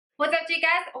What's up, you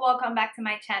guys? Welcome back to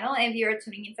my channel. If you're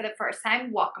tuning in for the first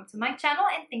time, welcome to my channel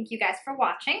and thank you guys for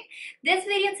watching. This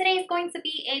video today is going to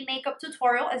be a makeup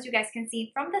tutorial, as you guys can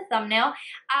see from the thumbnail.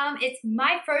 It's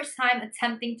my first time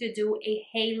attempting to do a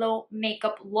halo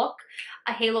makeup look,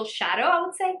 a halo shadow, I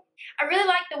would say. I really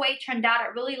like the way it turned out. I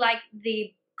really like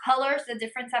the colors, the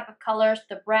different type of colors,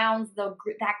 the browns,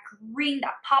 that green,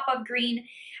 that pop of green.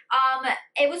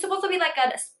 It was supposed to be like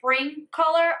a spring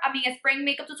color, a spring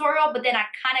makeup tutorial, but then I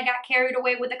kind of got carried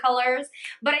away with the colors.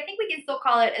 But I think we can still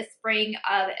call it a spring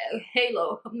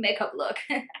halo makeup look.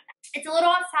 It's a little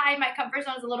outside, my comfort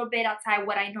zone is a little bit outside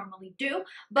what I normally do,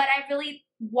 but I really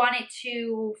wanted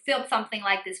to film something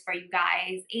like this for you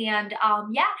guys. And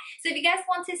yeah, so if you guys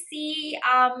want to see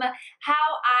how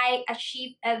I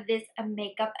achieve this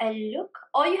makeup look,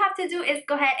 all you have to do is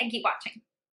go ahead and keep watching.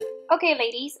 Okay,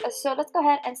 ladies, so let's go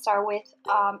ahead and start with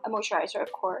a moisturizer,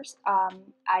 of course.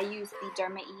 I use the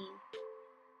Derma-e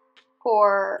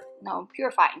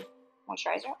purifying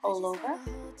moisturizer all over.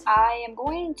 I am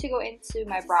going to go into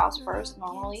my brows first.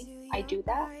 Normally I do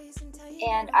that,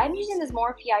 and I'm using this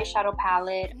Morphe eyeshadow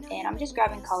palette, and I'm just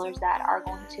grabbing colors that are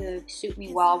going to suit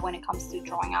me well when it comes to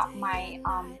drawing out my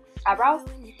eyebrows,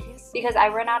 because I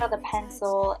ran out of the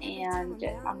pencil and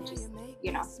I'm just,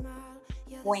 you know,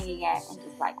 winging it and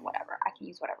just like whatever, I can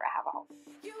use whatever I have at home.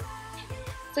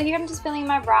 So here I'm just filling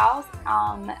my brows.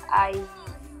 I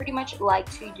pretty much like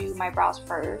to do my brows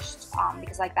first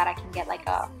because like that I can get like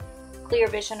a clear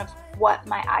vision of what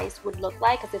my eyes would look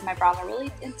like, because if my brows are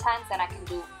really intense, then I can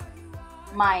do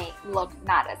my look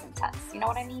not as intense, you know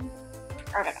what I mean?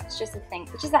 I don't know, it's just a thing,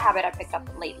 it's just a habit I picked up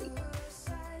lately.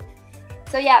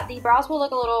 So yeah, the brows will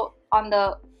look a little on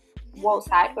the wall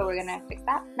side, but we're gonna fix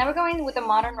that. Now we're going with the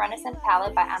Modern Renaissance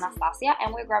palette by Anastasia,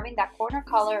 and we're grabbing that corner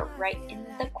color right in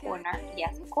the corner.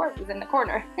 Yes, of course, it's in the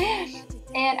corner.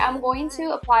 And I'm going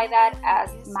to apply that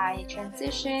as my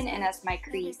transition and as my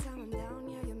crease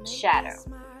shadow.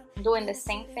 I'm doing the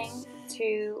same thing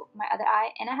to my other eye,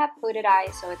 and I have hooded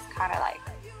eyes, so it's kind of like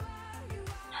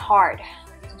hard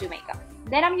to do makeup.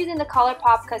 Then I'm using the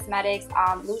Colourpop Cosmetics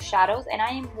Loose Shadows, and I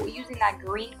am using that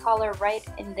green color right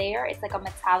in there. It's like a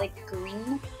metallic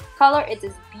green color. It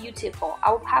is beautiful.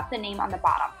 I will have the name on the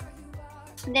bottom.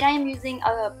 And then I am using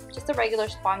just a regular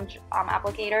sponge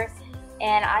applicator,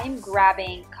 and I'm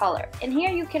grabbing color. And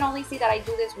here you can only see that I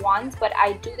do this once, but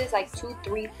I do this like 2,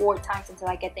 3, 4 times until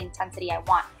I get the intensity I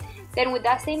want. Then with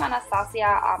that same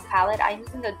Anastasia palette, I'm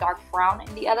using the dark brown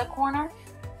in the other corner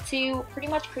to pretty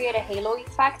much create a halo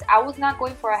effect. I was not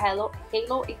going for a halo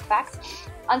effect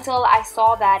until I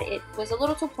saw that it was a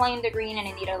little too plain, the green, and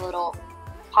it needed a little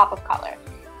pop of color.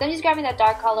 So I'm just grabbing that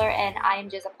dark color, and I am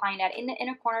just applying that in the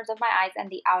inner corners of my eyes and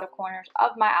the outer corners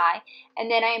of my eye, and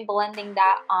then I am blending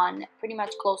that on pretty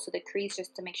much close to the crease,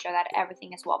 just to make sure that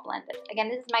everything is well blended. Again,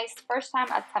 this is my first time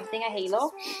attempting a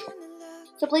halo,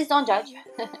 so please don't judge.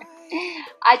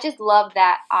 I just love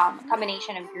that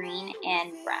combination of green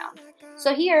and brown.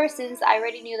 So here, since I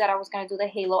already knew that I was going to do the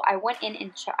halo, I went in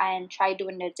and tried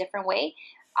doing it a different way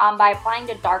by applying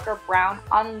the darker brown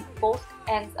on both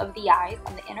ends of the eyes,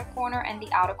 on the inner corner and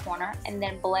the outer corner, and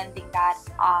then blending that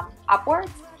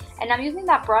upwards. And I'm using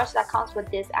that brush that comes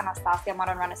with this Anastasia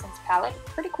Modern Renaissance palette.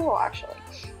 Pretty cool, actually.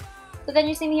 So then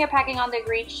you see me here packing on the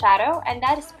green shadow, and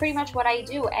that is pretty much what I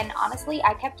do. And honestly,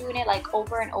 I kept doing it like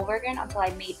over and over again until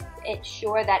I made it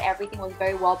sure that everything was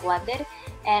very well blended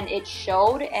and it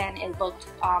showed and it looked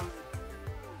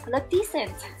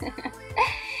decent.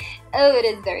 Oh, it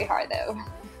is very hard though.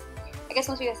 I guess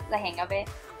once you get the hang of it.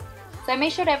 So I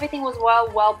made sure that everything was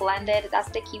well blended. That's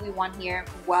the key we want here,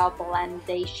 well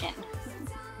blendation.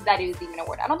 That is even a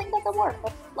word. I don't think that's a word,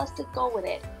 but let's just go with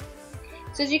it.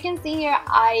 So as you can see here,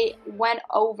 I went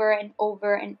over and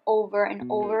over and over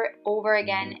and over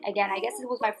again. I guess it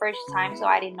was my first time, so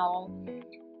I didn't know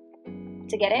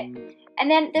to get it.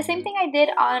 And then the same thing I did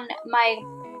on my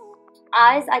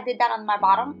eyes, I did that on my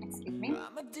bottom. Excuse me.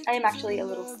 I am actually a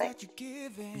little sick.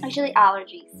 Actually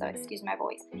allergies, so excuse my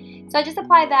voice. So I just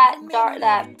applied that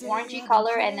orangey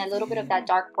color and a little bit of that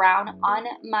dark brown on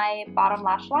my bottom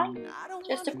lash line,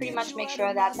 just to pretty much make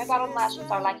sure that my bottom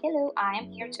lashes are like, hello, I am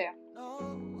here too.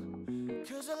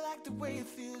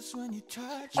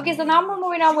 Okay, so now we're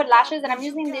moving on with lashes, and I'm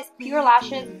using these Pure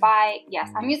lashes by,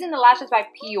 I'm using the lashes by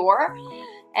Pure.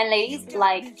 And ladies,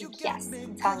 like, yes,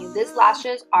 I'm telling you, these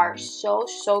lashes are so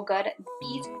good.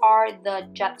 These are the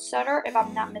Jet Setter, if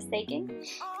I'm not mistaken.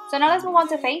 So now let's move on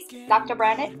to face. Dr.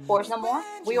 Brandt, pores no more.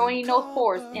 We only know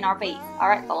pores in our face.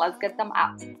 Alright, so let's get them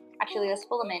out. Actually, let's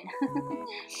pull them in.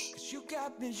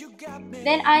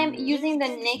 Then I am using the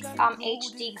NYX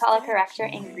HD color corrector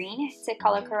in green to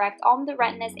color correct all the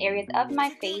redness areas of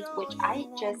my face, which I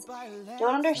just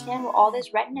don't understand where all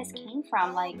this redness came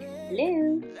from. Like,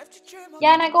 hello.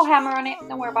 Yeah, and I go hammer on it.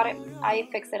 Don't worry about it. I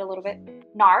fix it a little bit.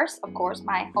 NARS, of course,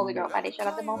 my holy girl foundation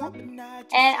at the moment.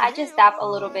 And I just dab a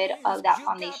little bit of that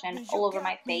foundation all over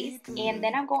my face. And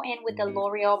then I'm going in with the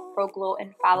L'Oreal Pro Glow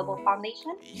Infallible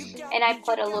Foundation. And I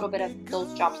put a little bit of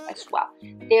those drops as well.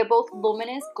 They're both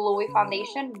luminous, glowy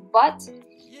foundation, but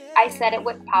I set it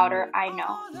with powder, I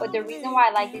know. But the reason why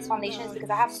I like these foundations is because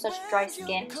I have such dry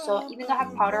skin. So even though I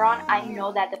have powder on, I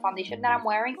know that the foundation that I'm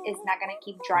wearing is not going to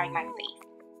keep drying my face.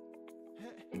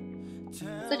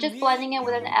 So just blending it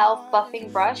with an e.l.f.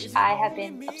 buffing brush. I have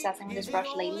been obsessing with this brush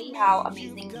lately, how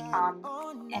amazing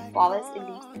and flawless it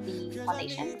leaves the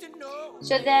foundation.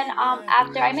 So then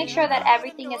after I make sure that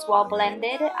everything is well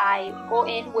blended, I go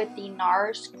in with the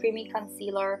NARS Creamy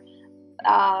Concealer,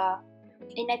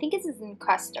 and I think this is in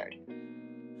Custard.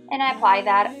 And I apply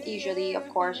that usually, of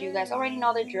course, you guys already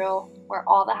know the drill, where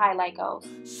all the highlight goes.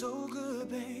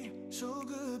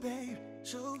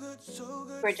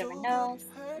 Bridge of my nose,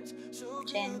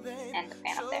 chin, and the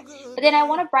fan up there. But then I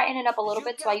want to brighten it up a little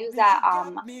bit, so I use that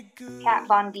Kat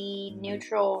Von D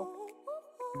Neutral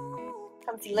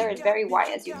concealer. It's very white,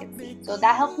 as you can see. So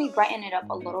that helps me brighten it up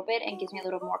a little bit and gives me a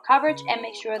little more coverage and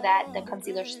make sure that the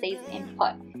concealer stays in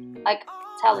put. Like,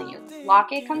 telling you,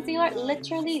 lock it concealer,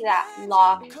 literally that,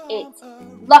 lock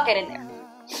it in there.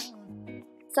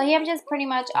 So here I'm just pretty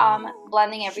much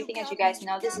blending everything. As you guys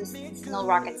know, this is no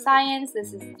rocket science.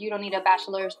 You don't need a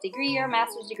bachelor's degree or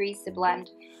master's degrees to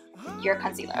blend your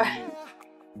concealer.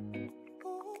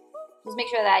 Just make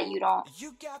sure that you don't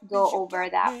go over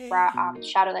that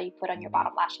shadow that you put on your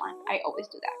bottom lash line. I always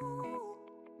do that.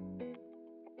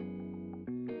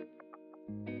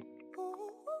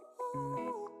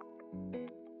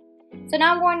 So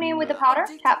now I'm going in with the powder,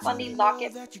 Kat Von D Lock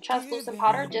It translucent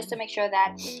powder, just to make sure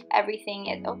that everything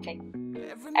is okay.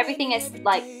 Everything is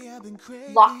like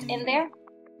locked in there.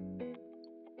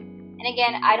 And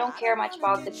again, I don't care much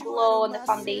about the glow and the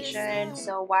foundation,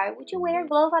 so why would you wear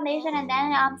glow foundation and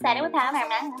then set it with powder?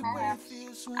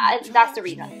 That's the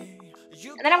reason.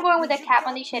 And then I'm going with the Kat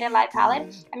Von D Shaded Light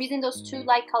palette. I'm using those two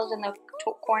light colors in the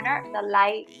corner, the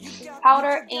light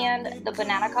powder and the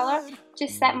banana color, to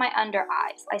set my under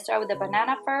eyes. I start with the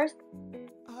banana first,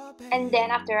 and then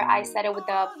after I set it with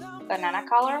the banana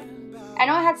color. I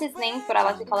know it has its names, but I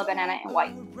like to call it banana and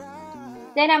white.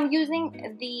 Then I'm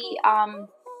using the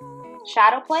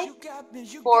shadow play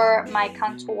for my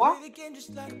contour.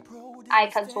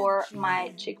 I contour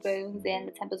my cheekbones and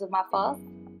the temples of my face.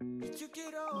 These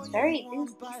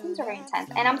things are very intense,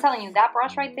 and I'm telling you, that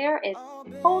brush right there is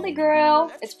holy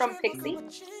girl. It's from Pixie,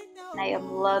 and I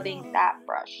am loving that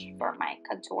brush for my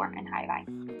contour and highlight,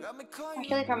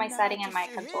 actually for my setting and my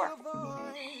contour.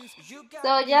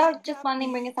 So yeah, just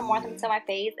blending, bringing some warmth into my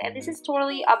face, and this is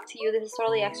totally up to you. This is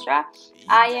totally extra.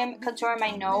 I am contouring my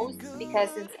nose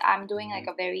because since I'm doing like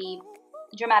a very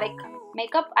dramatic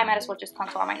makeup, I might as well just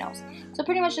contour my nose. So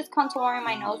pretty much just contouring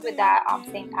my nose with that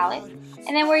same palette.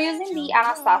 And then we're using the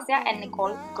Anastasia and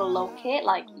Nicole Glow Kit.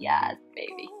 Like, yes,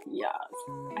 baby, yes.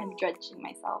 I'm dredging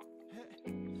myself.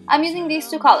 I'm using these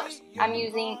two colors. I'm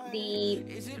using the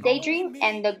Daydream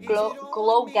and the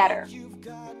Glow Getter.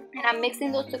 And I'm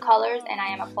mixing those two colors, and I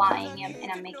am applying them,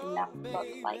 and I'm making them look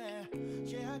like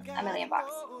 $1,000,000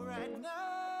 bucks.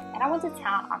 And I went to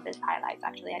town on this highlights,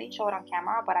 actually. I didn't show it on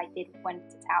camera, but I did went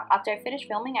to town. After I finished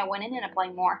filming, I went in and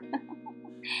applied more.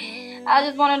 I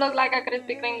just want to look like a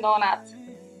Krispy Kreme donut.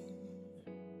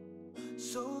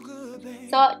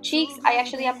 So cheeks, I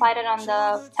actually applied it on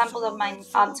the temples of my,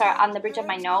 on the bridge of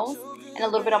my nose, and a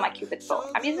little bit on my cupid's bow.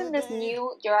 I'm using this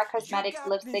new Cosmetics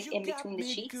lipstick in between the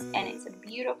cheeks, and it's a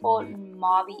beautiful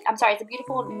mauvey, it's a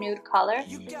beautiful nude color.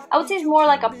 I would say it's more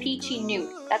like a peachy nude.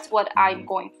 That's what I'm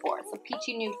going for. It's a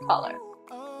peachy nude color.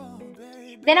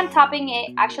 Then I'm topping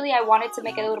it. Actually, I wanted to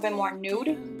make it a little bit more nude.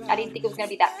 I didn't think it was going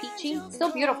to be that peachy.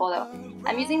 Still beautiful though.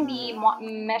 I'm using the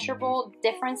Measurable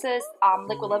Differences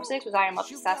liquid lipsticks, which I am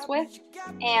obsessed with.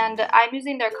 And I'm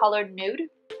using their color Nude.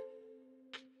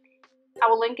 I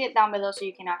will link it down below so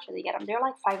you can actually get them. They're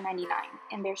like $5.99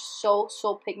 and they're so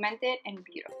pigmented and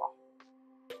beautiful.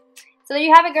 So there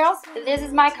you have it, girls. This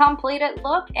is my completed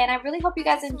look, and I really hope you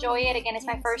guys enjoy it. Again, it's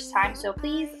my first time, so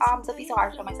please don't be so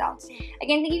harsh on myself.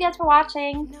 Again, thank you guys for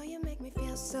watching.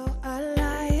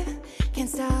 Can't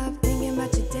stop thinking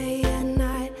about you day and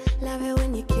night. Love it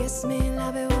when you kiss me,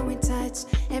 love it when we touch.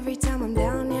 Every time I'm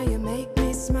down, yeah, you make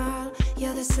me smile.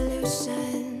 You're the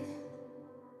solution.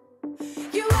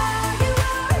 You are, you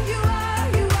are, you are,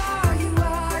 you are.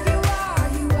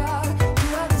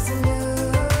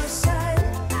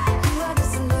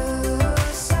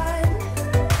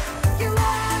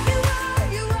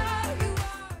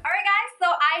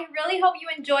 hope you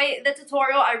enjoyed the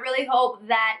tutorial. I really hope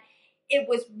that it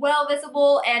was well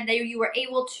visible and that you were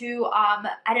able to,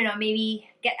 I don't know, maybe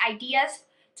get ideas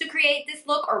to create this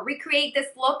look or recreate this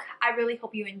look. I really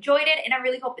hope you enjoyed it, and I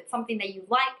really hope it's something that you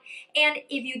like. And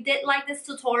if you did like this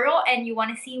tutorial and you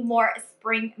want to see more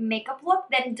spring makeup look,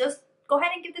 then just go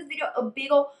ahead and give this video a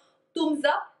big ol' thumbs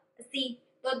up. See,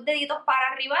 los deditos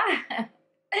para arriba.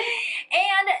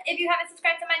 And if you haven't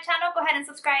subscribed to my channel, go ahead and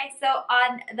subscribe. So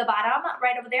on the bottom,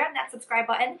 right over there, on that subscribe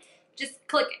button, just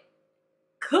click it.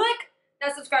 Click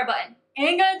that subscribe button.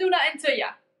 Ain't gonna do nothing to ya.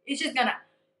 It's just gonna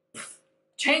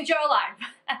change your life.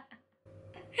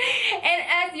 And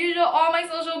as usual, all my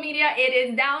social media, it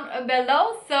is down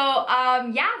below. So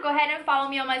yeah, go ahead and follow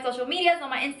me on my social medias, on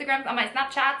my Instagrams, on my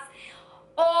Snapchats,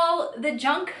 all the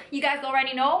junk you guys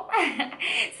already know.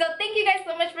 So thank you guys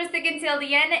so much for sticking till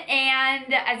the end,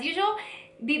 and as usual,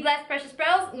 be blessed, precious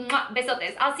pearls. Mwah,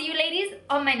 besotes. I'll see you ladies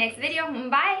on my next video.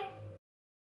 Bye.